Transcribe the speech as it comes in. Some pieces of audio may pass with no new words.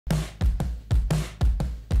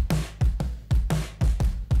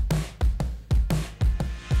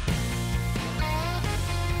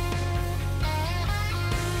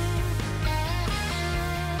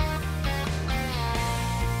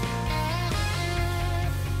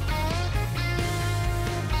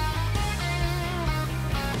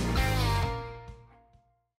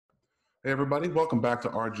Hey everybody, welcome back to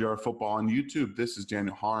RGR Football on YouTube. This is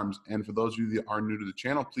Daniel Harms, and for those of you that are new to the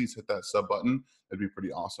channel, please hit that sub button. That'd be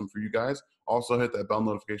pretty awesome for you guys. Also hit that bell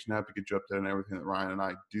notification app to get you updated on everything that Ryan and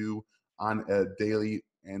I do on a daily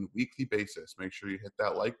and weekly basis. Make sure you hit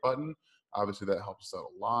that like button. Obviously that helps us out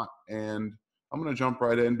a lot. And I'm going to jump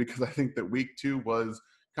right in because I think that week 2 was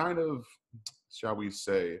kind of, shall we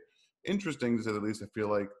say, interesting to say the least. I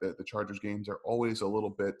feel like that the Chargers games are always a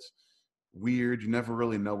little bit weird. You never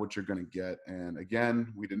really know what you're going to get. And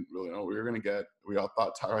again, we didn't really know what we were going to get. We all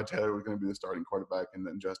thought Tyrod Taylor was going to be the starting quarterback, and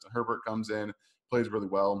then Justin Herbert comes in, plays really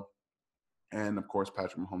well. And of course,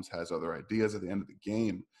 Patrick Mahomes has other ideas at the end of the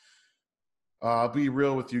game. I'll be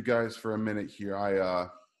real with you guys for a minute here. I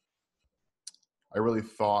really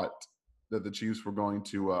thought that the Chiefs were going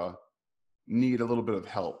to need a little bit of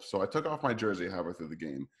help. So I took off my jersey halfway through the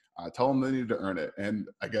game. I told them they needed to earn it, and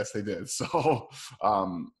I guess they did. So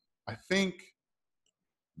I think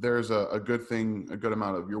there's a good thing, a good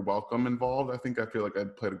amount of you're welcome involved. I feel like I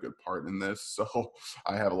played a good part in this. So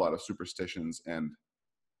I have a lot of superstitions, and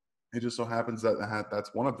it just so happens that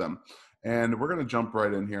that's one of them. And we're going to jump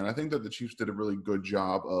right in here. And I think that the Chiefs did a really good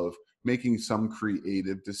job of making some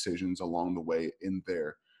creative decisions along the way in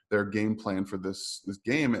their game plan for this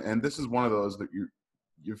game. And this is one of those that you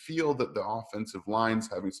feel that the offensive line's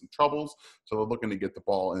having some troubles, so they're looking to get the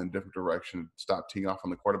ball in a different direction, stop teeing off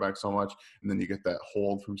on the quarterback so much, and then you get that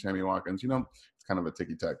hold from Sammy Watkins. It's kind of a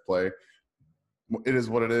ticky-tack play. It is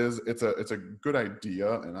what it is. It's a good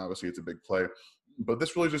idea, and obviously it's a big play. But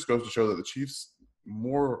this really just goes to show that the Chiefs,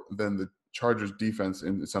 more than the Chargers defense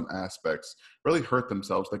in some aspects, really hurt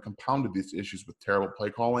themselves. They compounded these issues with terrible play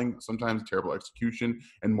calling, sometimes terrible execution,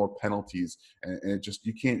 and more penalties. And it just,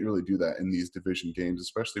 you can't really do that in these division games,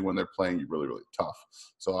 especially when they're playing you really, really tough.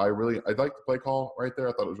 So I like the play call right there.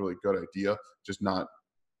 I thought it was a really good idea, just not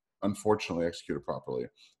unfortunately executed properly.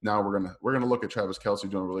 Now we're gonna look at Travis Kelce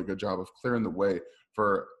doing a really good job of clearing the way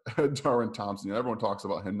for Darwin Thompson. Everyone talks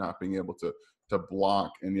about him not being able to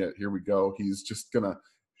block, and yet here we go. He's just gonna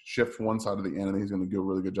shift one side of the end, and he's going to do a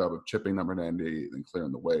really good job of chipping number 98 and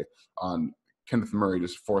clearing the way on Kenneth Murray,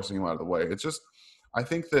 just forcing him out of the way. It's just, I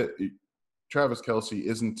think that Travis Kelce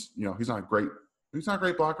isn't, he's not a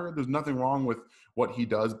great blocker. There's nothing wrong with what he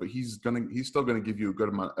does, but he's still going to give you a good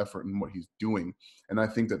amount of effort in what he's doing. And I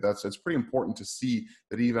think that it's pretty important to see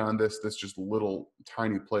that even on this just little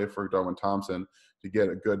tiny play for Darwin Thompson to get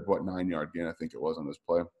a good, 9-yard gain, I think it was on this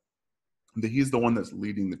play, that he's the one that's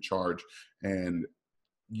leading the charge and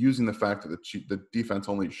using the fact that the defense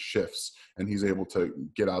only shifts and he's able to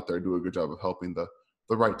get out there, do a good job of helping the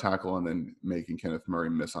right tackle and then making Kenneth Murray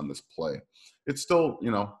miss on this play. It's still,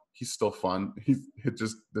 he's still fun.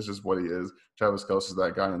 This is what he is. Travis Kelce is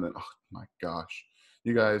that guy. And then, oh my gosh,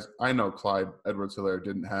 you guys, I know Clyde Edwards-Helaire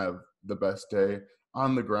didn't have the best day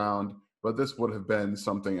on the ground, but this would have been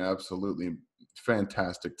something absolutely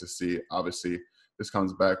fantastic to see. Obviously, this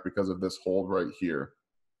comes back because of this hold right here,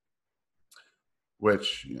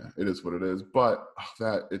 which, it is what it is. But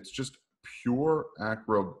that it's just pure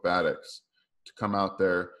acrobatics to come out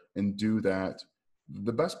there and do that.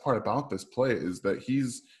 The best part about this play is that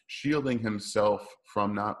he's shielding himself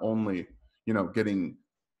from not only, getting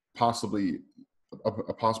possibly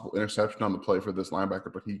a possible interception on the play for this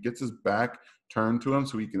linebacker, but he gets his back turned to him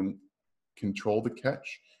so he can control the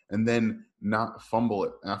catch and then not fumble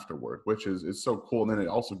it afterward, which is so cool. And then it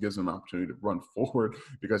also gives him an opportunity to run forward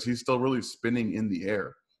because he's still really spinning in the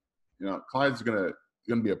air. Clyde's going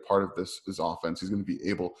to be a part of this offense. He's going to be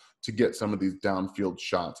able to get some of these downfield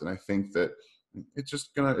shots. And I think that it's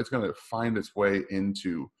going to find its way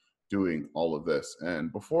into doing all of this.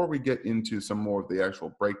 And before we get into some more of the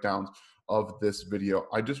actual breakdowns of this video,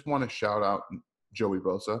 I just want to shout out Joey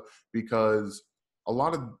Bosa because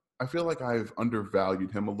I feel like I've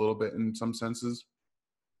undervalued him a little bit in some senses,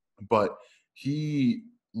 but he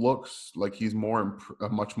looks like he's a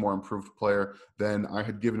much more improved player than I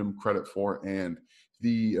had given him credit for. And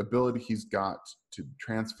the ability he's got to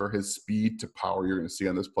transfer his speed to power, you're going to see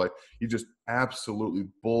on this play, he just absolutely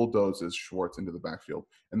bulldozes Schwartz into the backfield.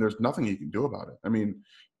 And there's nothing he can do about it. I mean,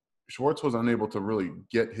 Schwartz was unable to really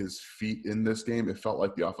get his feet in this game. It felt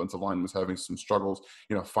like the offensive line was having some struggles,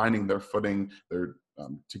 finding their footing, their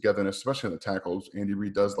togetherness, especially in the tackles. Andy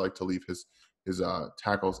Reid does like to leave his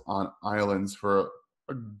tackles on islands for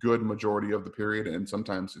a good majority of the period, and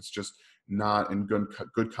sometimes it's just not in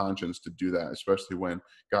good conscience to do that, especially when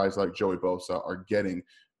guys like Joey Bosa are getting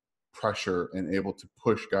pressure and able to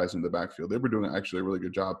push guys in the backfield. They were doing actually a really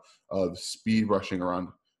good job of speed rushing around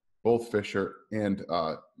both Fisher and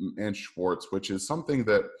Schwartz, which is something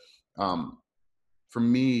that for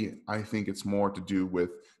me, I think it's more to do with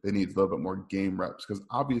they need a little bit more game reps, because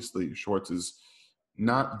obviously Schwartz is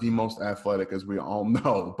not the most athletic, as we all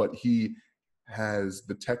know, but he has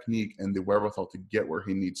the technique and the wherewithal to get where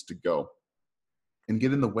he needs to go and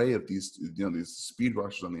get in the way of these, these speed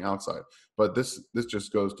rushes on the outside. But this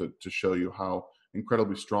just goes to show you how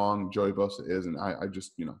incredibly strong Joey Bosa is. And I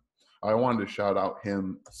just, I wanted to shout out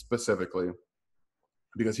him specifically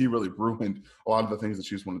because he really ruined a lot of the things that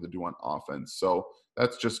Chiefs wanted to do on offense. So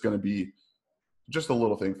that's just going to be just a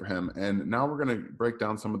little thing for him. And now we're going to break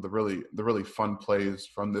down some of the really fun plays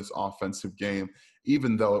from this offensive game,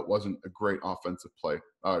 even though it wasn't a great offensive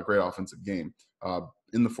game.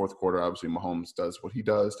 In the fourth quarter, obviously Mahomes does what he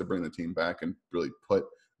does to bring the team back and really put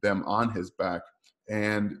them on his back.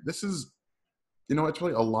 And this is, it's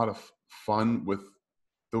really a lot of fun with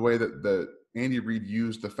the way that the Andy Reid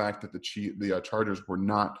used the fact that the Chargers were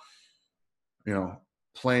not,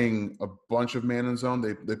 playing a bunch of man and zone.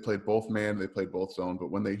 They played both man, they played both zone.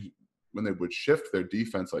 But when they would shift their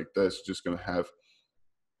defense like this, just going to have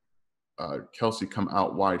Kelce come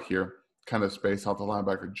out wide here, kind of space out the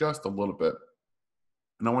linebacker just a little bit.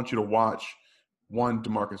 And I want you to watch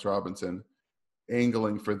Demarcus Robinson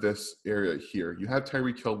angling for this area here. You have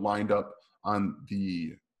Tyreek Hill lined up on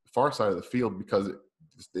the far side of the field because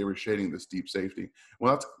they were shading this deep safety.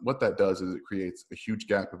 Well, that's what that does is it creates a huge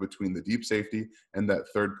gap between the deep safety and that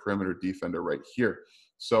third perimeter defender right here.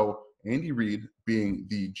 So Andy Reid, being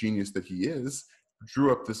the genius that he is,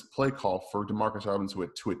 drew up this play call for Demarcus Robinson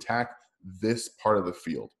to attack this part of the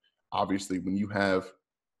field. Obviously, when you have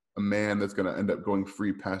a man that's going to end up going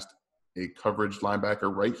free past a coverage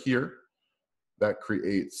linebacker right here, that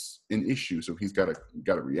creates an issue. So he's got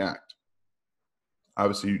to react.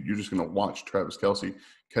 Obviously, you're just going to watch Travis Kelce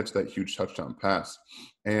catch that huge touchdown pass.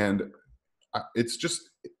 And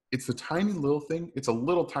it's a tiny little thing. It's a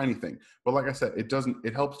little tiny thing. But like I said, it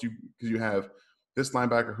helps you because you have this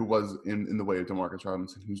linebacker who was in the way of Demarcus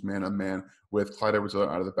Robinson, who's man-on-man with Clyde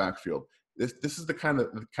Edwards-Helaire out of the backfield. This is the kind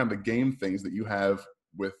of game things that you have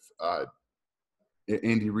with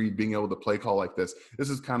Andy Reid being able to play call like this. This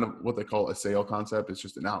is kind of what they call a sail concept. It's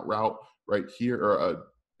just an out route right here, or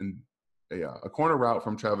a corner route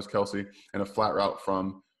from Travis Kelce and a flat route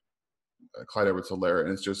from Clyde Edwards-Helaire.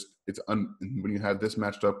 And when you have this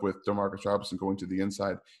matched up with Demarcus Robinson going to the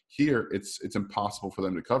inside here, it's impossible for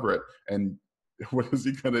them to cover it. And what is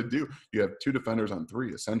he going to do? You have two defenders on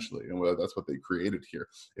three, essentially. And that's what they created here.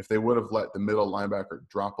 If they would have let the middle linebacker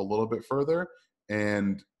drop a little bit further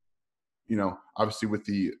and, obviously with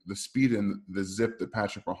the speed and the zip that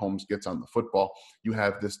Patrick Mahomes gets on the football, you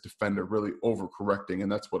have this defender really overcorrecting. And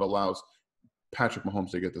that's what allows Patrick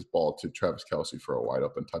Mahomes to get this ball to Travis Kelce for a wide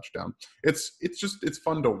open touchdown. It's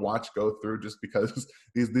fun to watch go through just because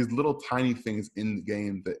these little tiny things in the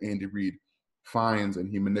game that Andy Reid finds and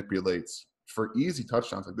he manipulates for easy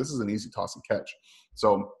touchdowns. Like this is an easy toss and catch.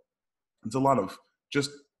 So it's a lot of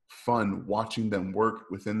just fun watching them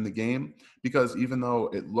work within the game, because even though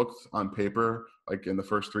it looked on paper like in the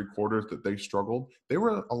first three quarters that they struggled, there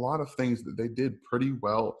were a lot of things that they did pretty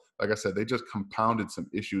well. Like I said, they just compounded some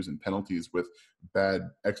issues and penalties with bad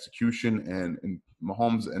execution and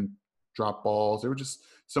Mahomes and drop balls. There were just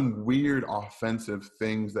some weird offensive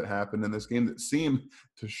things that happened in this game that seem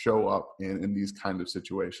to show up in these kind of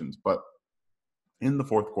situations. But in the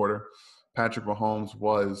fourth quarter, Patrick Mahomes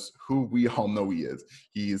was who we all know he is.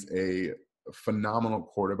 He's a phenomenal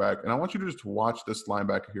quarterback. And I want you to just watch this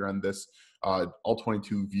linebacker here on this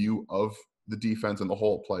all-22 view of the defense and the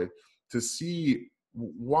whole play to see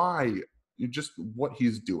just what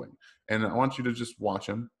he's doing. And I want you to just watch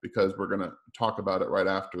him because we're going to talk about it right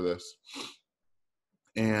after this.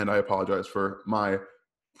 And I apologize for my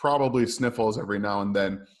probably sniffles every now and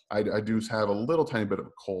then. I do have a little tiny bit of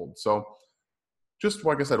a cold. So just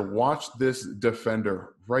like I said, watch this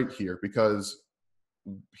defender right here because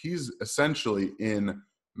he's essentially in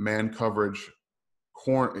man coverage,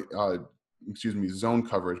 zone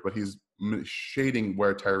coverage, but he's shading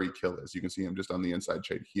where Tyreek Hill is. You can see him just on the inside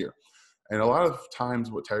shade here. And a lot of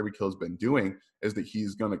times what Tyreek Hill has been doing is that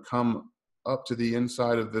he's going to come up to the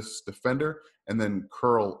inside of this defender and then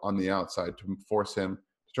curl on the outside to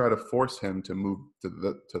try to force him to move to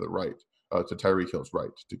the right. To Tyreek Hill's right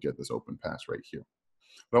to get this open pass right here.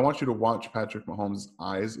 But I want you to watch Patrick Mahomes'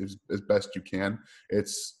 eyes as best you can.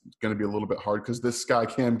 It's going to be a little bit hard because this sky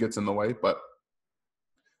cam gets in the way. But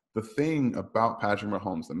the thing about Patrick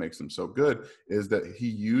Mahomes that makes him so good is that he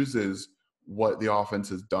uses what the offense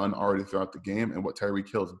has done already throughout the game and what Tyreek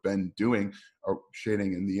Hill has been doing, or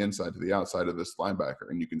shading in the inside to the outside of this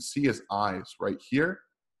linebacker. And you can see his eyes right here.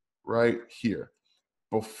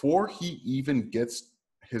 Before he even gets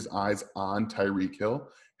his eyes on Tyreek Hill.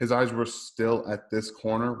 His eyes were still at this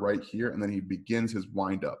corner right here, and then he begins his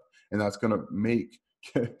windup. And that's going to make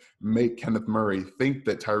Kenneth Murray think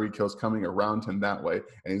that Tyreek Hill's coming around him that way,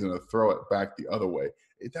 and he's going to throw it back the other way.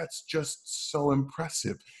 That's just so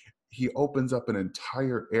impressive. He opens up an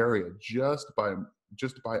entire area just by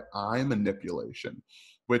eye manipulation,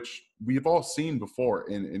 which we've all seen before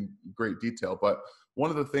in great detail. But one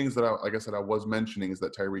of the things that like I said, I was mentioning is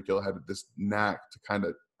that Tyreek Hill had this knack to kind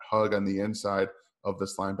of hug on the inside of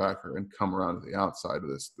this linebacker and come around to the outside of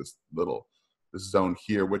this zone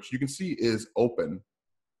here, which you can see is open.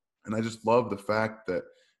 And I just love the fact that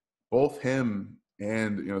both him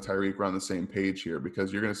and Tyreek are on the same page here,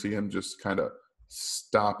 because you're going to see him just kind of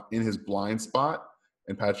stop in his blind spot,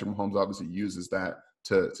 and Patrick Mahomes obviously uses that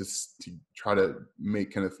to try to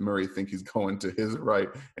make Kenneth Murray think he's going to his right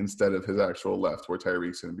instead of his actual left, where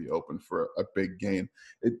Tyreek's going to be open for a big gain.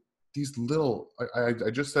 These little,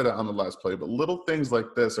 I just said it on the last play, but little things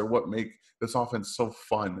like this are what make this offense so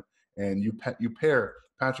fun. And you pair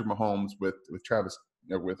Patrick Mahomes with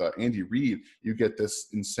Andy Reid, you get this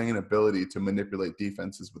insane ability to manipulate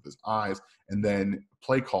defenses with his eyes, and then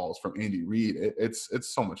play calls from Andy Reid. It's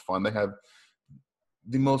so much fun. They have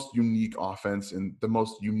the most unique offense and the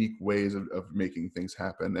most unique ways of making things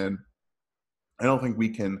happen. And I don't think we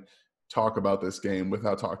can talk about this game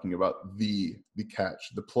without talking about the catch,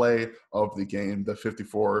 the play of the game, the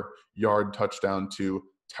 54-yard touchdown to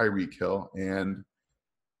Tyreek Hill. And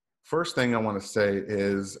first thing I want to say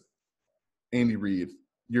is, Andy Reid,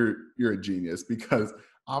 you're a genius, because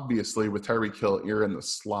obviously with Tyreek Hill, you're in the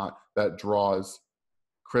slot that draws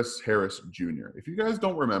Chris Harris Jr. If you guys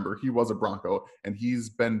don't remember, he was a Bronco, and he's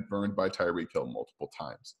been burned by Tyreek Hill multiple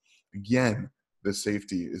times. Again, the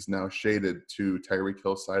safety is now shaded to Tyreek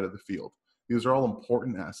Hill's side of the field. These are all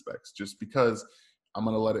important aspects. Just because I'm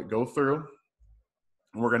going to let it go through,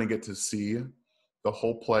 and we're going to get to see the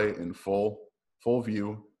whole play in full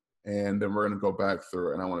view, and then we're going to go back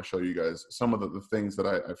through, and I want to show you guys some of the things that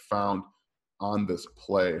I found on this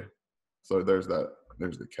play. So there's the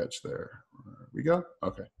catch there. There we go.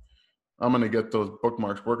 Okay. I'm going to get those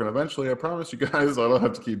bookmarks working eventually. I promise you guys. I don't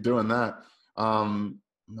have to keep doing that.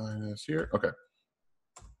 Minus here. Okay.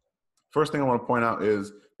 First thing I want to point out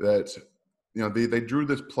is that, they drew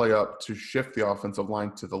this play up to shift the offensive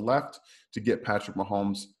line to the left to get Patrick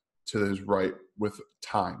Mahomes to his right with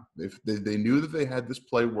time. They knew that they had this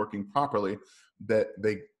play working properly, that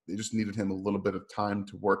they just needed him a little bit of time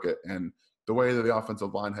to work it. And the way that the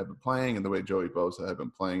offensive line had been playing and the way Joey Bosa had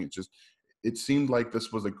been playing, it seemed like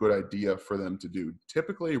this was a good idea for them to do.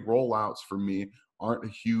 Typically, rollouts for me aren't a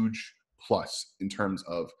huge plus in terms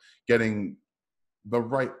of getting the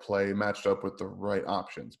right play matched up with the right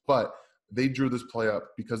options. But they drew this play up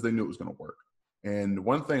because they knew it was going to work. And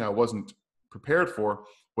one thing I wasn't prepared for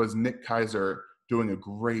was Nick Keizer doing a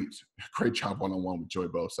great job one-on-one with Joey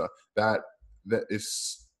Bosa. That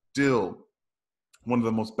is still one of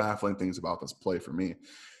the most baffling things about this play for me.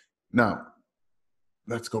 Now,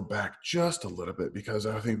 let's go back just a little bit, because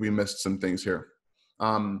I think we missed some things here.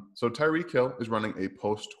 So Tyreek Hill is running a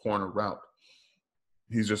post corner route.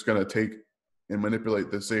 He's just going to take and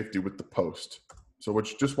manipulate the safety with the post. So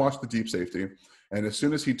just watch the deep safety. And as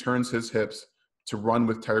soon as he turns his hips to run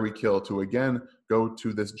with Tyreek Hill to again go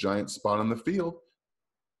to this giant spot on the field,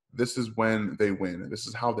 this is when they win. This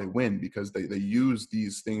is how they win, because they use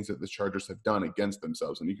these things that the Chargers have done against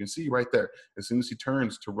themselves. And you can see right there, as soon as he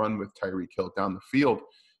turns to run with Tyreek Hill down the field,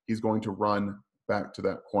 he's going to run back to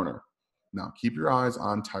that corner. Now, keep your eyes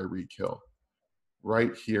on Tyreek Hill.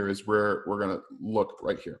 Right here is where we're going to look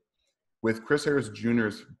right here. With Chris Harris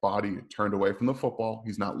Jr.'s body turned away from the football,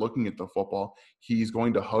 he's not looking at the football. He's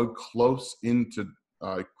going to hug close into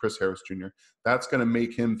Chris Harris Jr. That's going to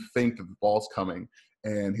make him think that the ball's coming.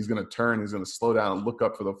 And he's going to turn, he's going to slow down and look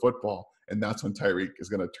up for the football. And that's when Tyreek is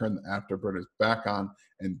going to turn the afterburners back on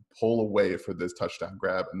and pull away for this touchdown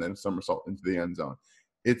grab and then somersault into the end zone.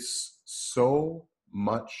 It's so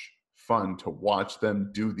much fun to watch them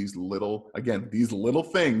do these little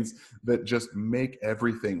things that just make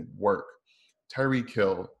everything work. Tyreek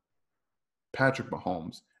Hill, Patrick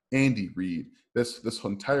Mahomes, Andy Reid. This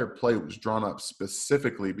entire play was drawn up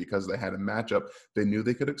specifically because they had a matchup they knew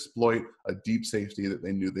they could exploit, a deep safety that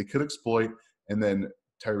they knew they could exploit, and then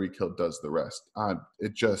Tyreek Hill does the rest.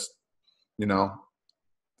 It just,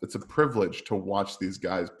 it's a privilege to watch these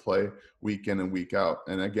guys play week in and week out.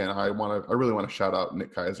 And again, I really want to shout out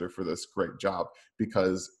Nick Keizer for this great job,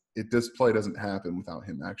 because this play doesn't happen without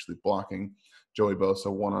him actually blocking Joey Bosa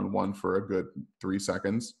one-on-one for a good 3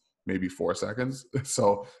 seconds. Maybe 4 seconds.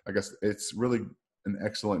 So I guess it's really an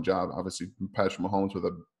excellent job. Obviously, Patrick Mahomes with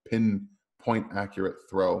a point accurate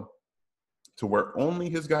throw to where only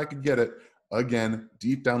his guy could get it, again,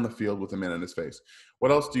 deep down the field with a man in his face.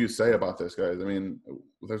 What else do you say about this, guys? I mean,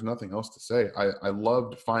 there's nothing else to say. I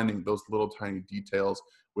loved finding those little tiny details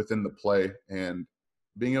within the play, and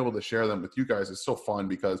being able to share them with you guys is so fun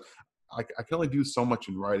because I can only do so much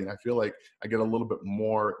in writing. I feel like I get a little bit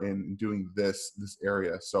more in doing this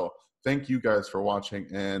area. So thank you guys for watching,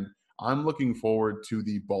 and I'm looking forward to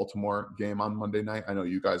the Baltimore game on Monday night. I know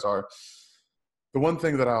you guys are. The one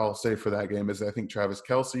thing that I'll say for that game is I think Travis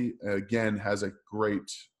Kelce, again, has a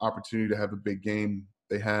great opportunity to have a big game.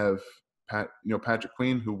 They have Patrick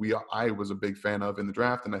Queen, who I was a big fan of in the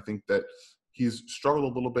draft, and I think that he's struggled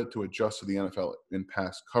a little bit to adjust to the NFL in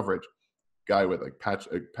pass coverage. Guy with like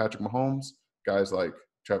Patrick Mahomes, guys like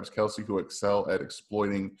Travis Kelce who excel at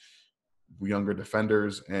exploiting younger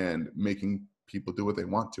defenders and making people do what they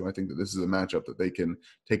want to. I think that this is a matchup that they can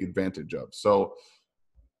take advantage of. So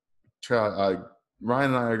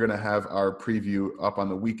Ryan and I are going to have our preview up on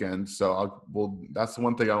the weekend. So that's the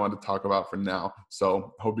one thing I wanted to talk about for now.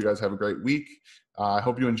 So hope you guys have a great week. I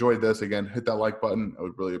hope you enjoyed this. Again, hit that like button. I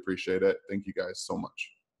would really appreciate it. Thank you guys so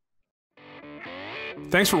much.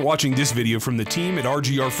 Thanks for watching this video from the team at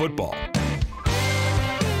RGR Football.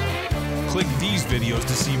 Click these videos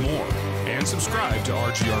to see more and subscribe to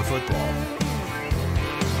RGR Football.